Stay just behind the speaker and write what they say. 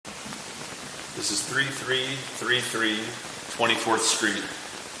This is 3333 24th Street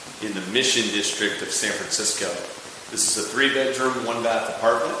in the Mission District of San Francisco. This is a 3-bedroom, 1-bath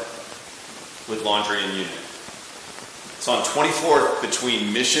apartment with laundry and unit. It's on 24th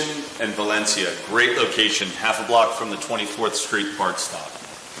between Mission and Valencia. Great location, half a block from the 24th Street BART stop.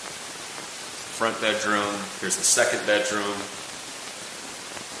 Front bedroom, here's the second bedroom.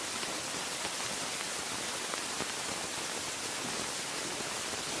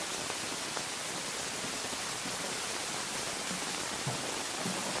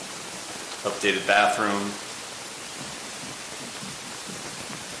 Updated bathroom.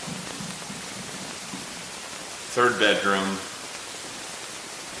 Third bedroom.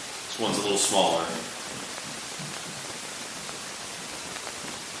 This one's a little smaller.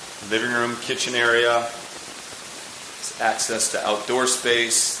 Living room, kitchen area. There's access to outdoor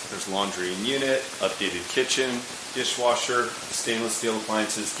space. There's laundry and unit, updated kitchen, dishwasher, stainless steel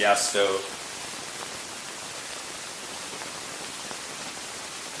appliances, gas stove.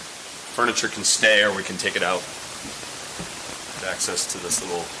 Furniture can stay or we can take it out. With access to this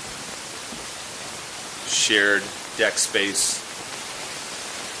little shared deck space,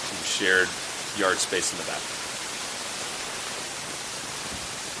 some shared yard space in the back.